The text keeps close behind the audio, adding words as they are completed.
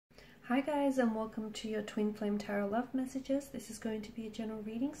Hi guys, and welcome to your Twin Flame Tarot Love Messages. This is going to be a general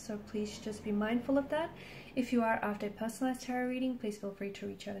reading, so please just be mindful of that. If you are after a personalized tarot reading, please feel free to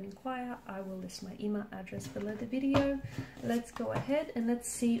reach out and inquire. I will list my email address below the video. Let's go ahead and let's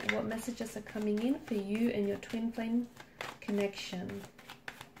see what messages are coming in for you and your Twin Flame connection.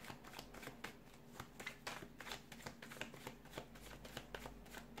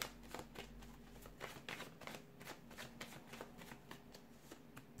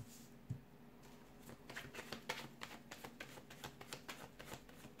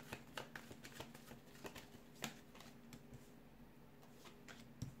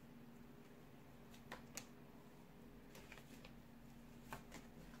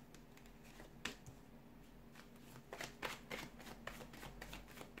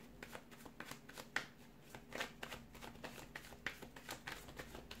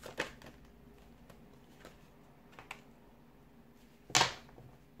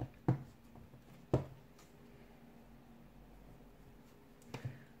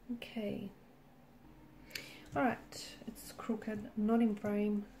 Okay, all right, it's crooked, not in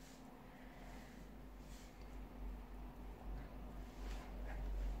frame.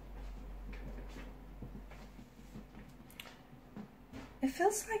 It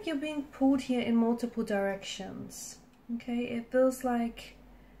feels like you're being pulled here in multiple directions. Okay, it feels like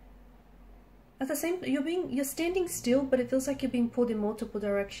at the same you're standing still, but it feels like you're being pulled in multiple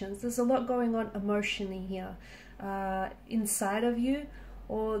directions. There's a lot going on emotionally here, inside of you.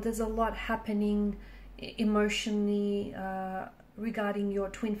 Or there's a lot happening emotionally regarding your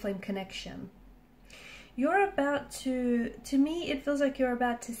twin flame connection. You're about to me, it feels like you're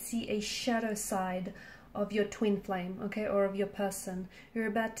about to see a shadow side of your twin flame, okay, or of your person. You're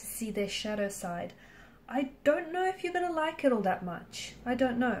about to see their shadow side. I don't know if you're going to like it all that much. I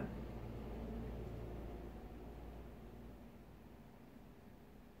don't know.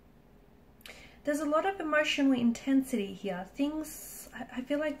 There's a lot of emotional intensity here. I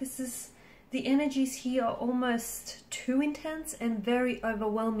feel like the energies here are almost too intense and very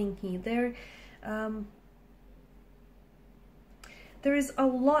overwhelming here. There is a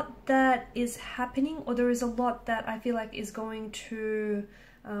lot that is happening, or there is a lot that I feel like is going to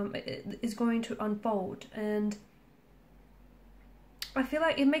unfold, and I feel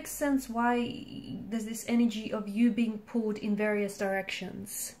like it makes sense why there's this energy of you being pulled in various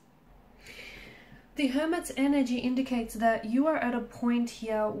directions. The Hermit's energy indicates that you are at a point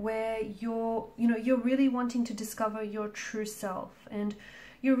here where you're really wanting to discover your true self, and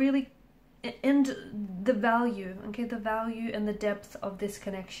you're really, and the value, okay, the value and the depth of this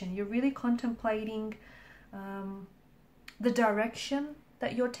connection. You're really contemplating the direction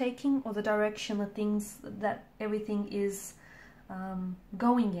that you're taking, or the direction of things that everything is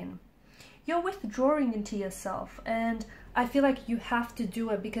going in. You're withdrawing into yourself, and I feel like you have to do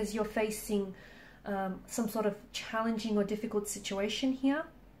it because you're facing some sort of challenging or difficult situation here,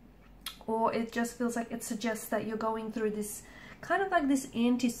 or it just feels like it suggests that you're going through this kind of like this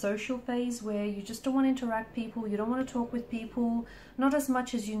antisocial phase where you just don't want to interact with people, you don't want to talk with people, not as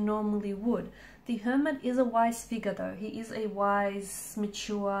much as you normally would. The Hermit is a wise figure though. He is a wise,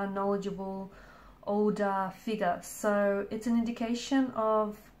 mature, knowledgeable, older figure, so it's an indication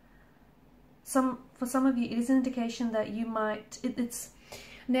of for some of you, it is an indication that you might,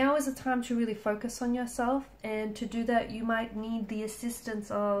 now is the time to really focus on yourself, and to do that you might need the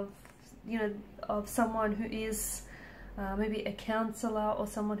assistance of someone who is maybe a counselor, or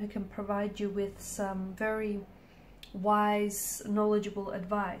someone who can provide you with some very wise, knowledgeable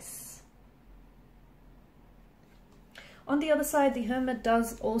advice. On the other side, the Hermit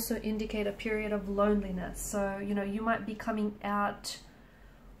does also indicate a period of loneliness, so you might be coming out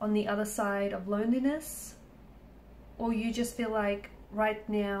on the other side of loneliness, or you just feel like right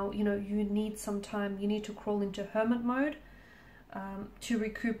now, you need some time, you need to crawl into hermit mode to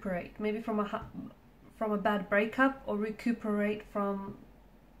recuperate, maybe from a bad breakup, or recuperate from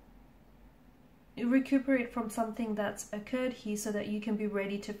something that's occurred here, so that you can be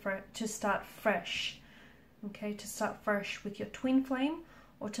ready to start fresh, okay, to start fresh with your twin flame,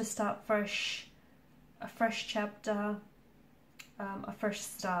 or to start fresh, a fresh chapter, a fresh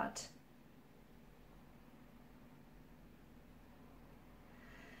start.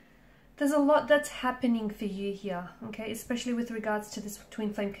 There's a lot that's happening for you here, okay, especially with regards to this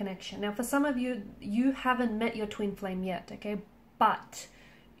twin flame connection. Now, for some of you, you haven't met your twin flame yet, okay, but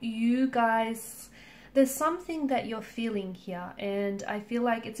you guys, there's something that you're feeling here, and I feel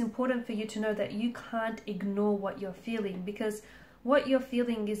like it's important for you to know that you can't ignore what you're feeling, because what you're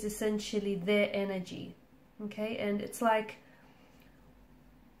feeling is essentially their energy, okay, and it's like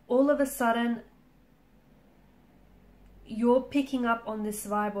all of a sudden you're picking up on this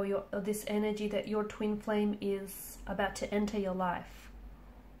vibe or this energy that your twin flame is about to enter your life,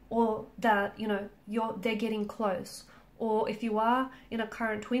 or that, you know, they're getting close. Or if you are in a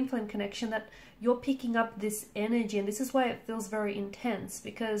current twin flame connection, that you're picking up this energy. And this is why it feels very intense,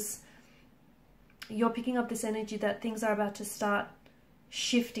 because you're picking up this energy that things are about to start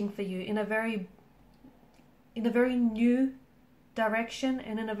shifting for you in a very new direction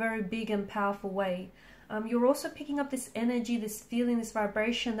and in a very big and powerful way. You're also picking up this energy, this feeling, this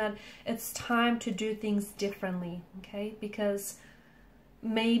vibration that it's time to do things differently, okay? Because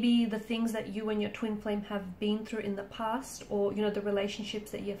maybe the things that you and your twin flame have been through in the past, or, you know, the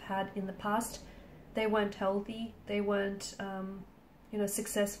relationships that you've had in the past, they weren't healthy, they weren't, you know,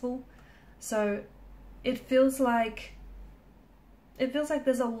 successful. So it feels like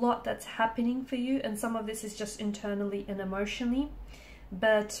there's a lot that's happening for you, and some of this is just internally and emotionally.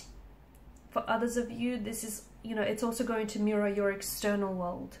 But for others of you, this is, you know, it's also going to mirror your external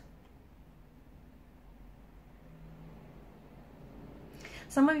world.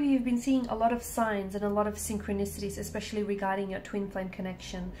 Some of you have been seeing a lot of signs and a lot of synchronicities, especially regarding your twin flame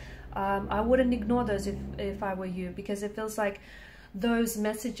connection. I wouldn't ignore those if I were you, because it feels like those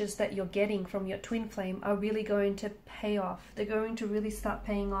messages that you're getting from your twin flame are really going to pay off. They're going to really start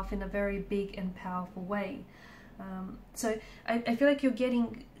paying off in a very big and powerful way. So I feel like you're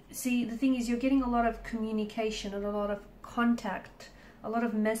getting, see, the thing is, you're getting a lot of communication and a lot of contact, a lot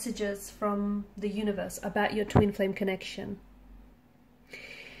of messages from the universe about your twin flame connection.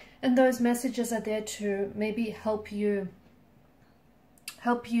 And those messages are there to maybe help you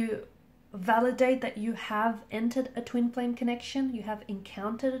validate that you have entered a twin flame connection, you have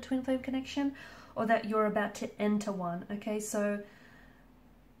encountered a twin flame connection, or that you're about to enter one. Okay, so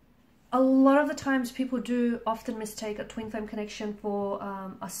a lot of the times people do often mistake a twin flame connection for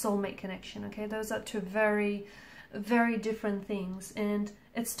a soulmate connection. Okay, those are two very, very different things, and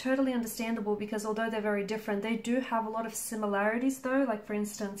it's totally understandable, because although they're very different, they do have a lot of similarities though. Like, for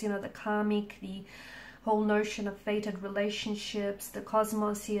instance, you know, the karmic, the whole notion of fated relationships, the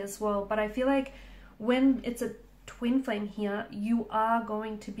cosmos here as well. But I feel like when it's a twin flame here, you are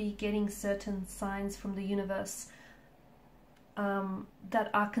going to be getting certain signs from the universe that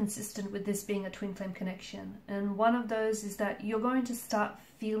are consistent with this being a twin flame connection. And one of those is that you're going to start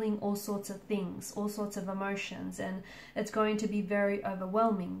feeling all sorts of things, all sorts of emotions, and it's going to be very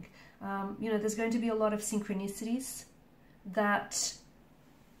overwhelming. You know, there's going to be a lot of synchronicities that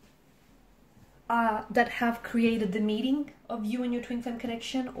have created the meeting of you and your twin flame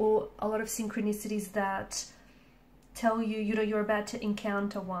connection, or a lot of synchronicities that tell you, you know, you're about to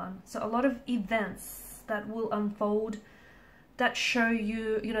encounter one. So a lot of events that will unfold that show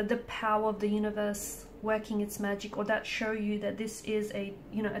you, you know, the power of the universe working its magic, or that show you that this is a,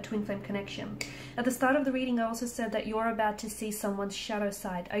 you know, a twin flame connection. At the start of the reading, I also said that you're about to see someone's shadow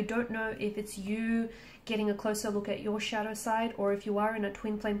side. I don't know if it's you getting a closer look at your shadow side, or if you are in a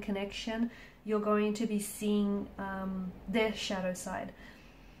twin flame connection, you're going to be seeing their shadow side.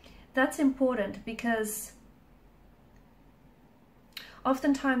 That's important, because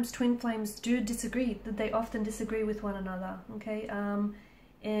oftentimes twin flames do disagree, that they often disagree with one another, okay?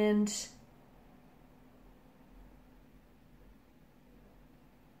 And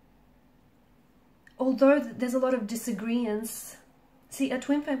although there's a lot of disagreements, see, a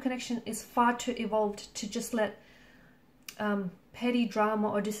twin flame connection is far too evolved to just let petty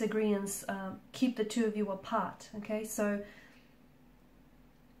drama or disagreements keep the two of you apart, okay? So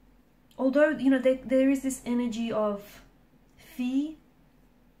although, you know, there is this energy of fear,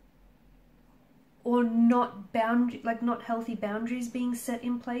 or not healthy boundaries being set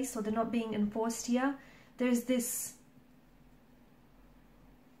in place, or they're not being enforced here, there's this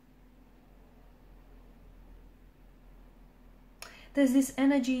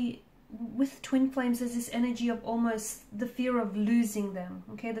energy with twin flames. There's this energy of almost the fear of losing them,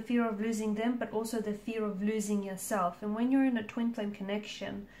 okay? The fear of losing them, but also the fear of losing yourself. And when you're in a twin flame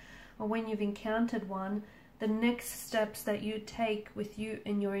connection, or when you've encountered one, the next steps that you take with you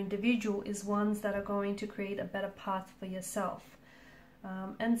and your individual is ones that are going to create a better path for yourself.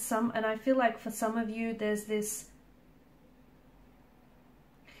 And I feel like for some of you, there's this,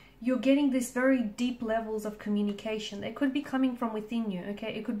 you're getting these very deep levels of communication. They could be coming from within you,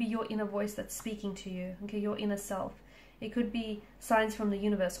 okay? It could be your inner voice that's speaking to you, okay? Your inner self. It could be signs from the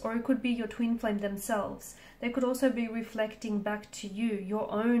universe, or it could be your twin flame themselves. They could also be reflecting back to you,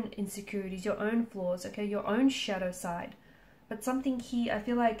 your own insecurities, your own flaws, okay? Your own shadow side. But something here, I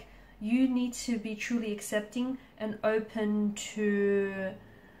feel like you need to be truly accepting and open to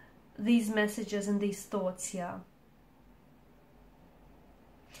these messages and these thoughts here.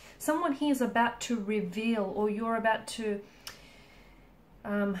 someone here is about to reveal, or you're about to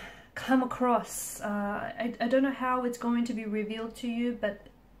come across. I don't know how it's going to be revealed to you, but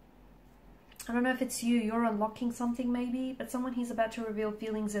I don't know if it's you're unlocking something maybe, but someone here's about to reveal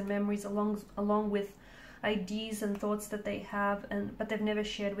feelings and memories along with ideas and thoughts that they have, but they've never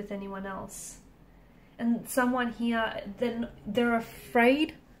shared with anyone else. And someone here, then they're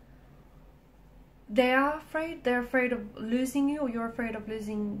afraid. They're afraid of losing you, or you're afraid of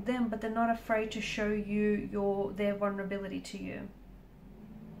losing them, but they're not afraid to show you their vulnerability to you.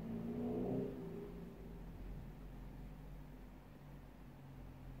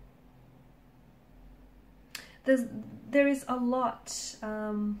 There is a lot.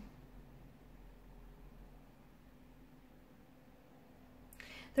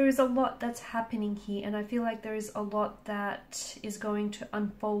 There is a lot that's happening here, and I feel like there is a lot that is going to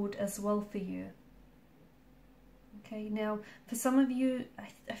unfold as well for you. Okay, now for some of you,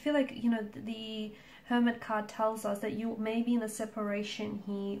 I feel like, you know, the Hermit card tells us that you may be in a separation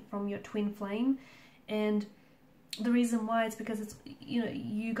here from your twin flame, and the reason why is because it's, you know,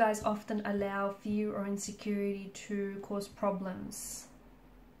 you guys often allow fear or insecurity to cause problems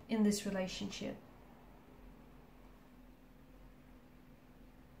in this relationship.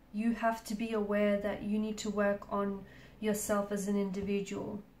 You have to be aware that you need to work on yourself as an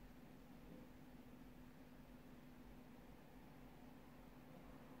individual.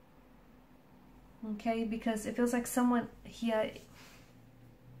 Okay, because it feels like someone here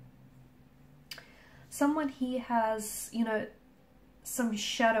has, you know, some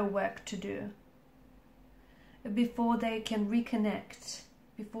shadow work to do before they can reconnect,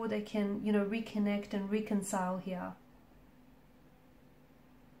 before they can, you know, reconnect and reconcile here.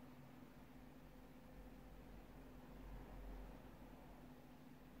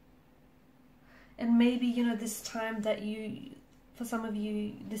 And maybe, you know, this time that for some of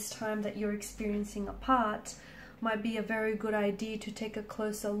you, this time that you're experiencing apart might be a very good idea to take a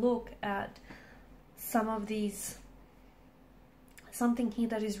closer look at some of these, something here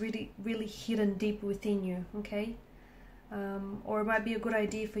that is really, really hidden deep within you, okay? Or it might be a good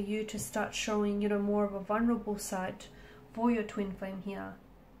idea for you to start showing, you know, more of a vulnerable side for your twin flame here.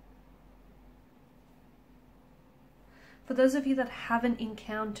 For those of you that haven't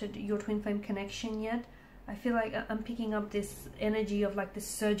encountered your twin flame connection yet, I feel like I'm picking up this energy of like this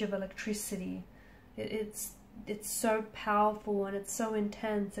surge of electricity. It's so powerful, and it's so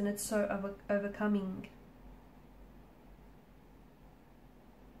intense, and it's so overcoming.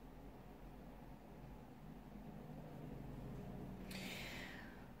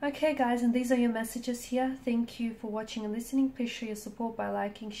 Okay guys, and these are your messages here. Thank you for watching and listening. Please show your support by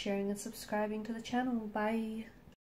liking, sharing and subscribing to the channel. Bye.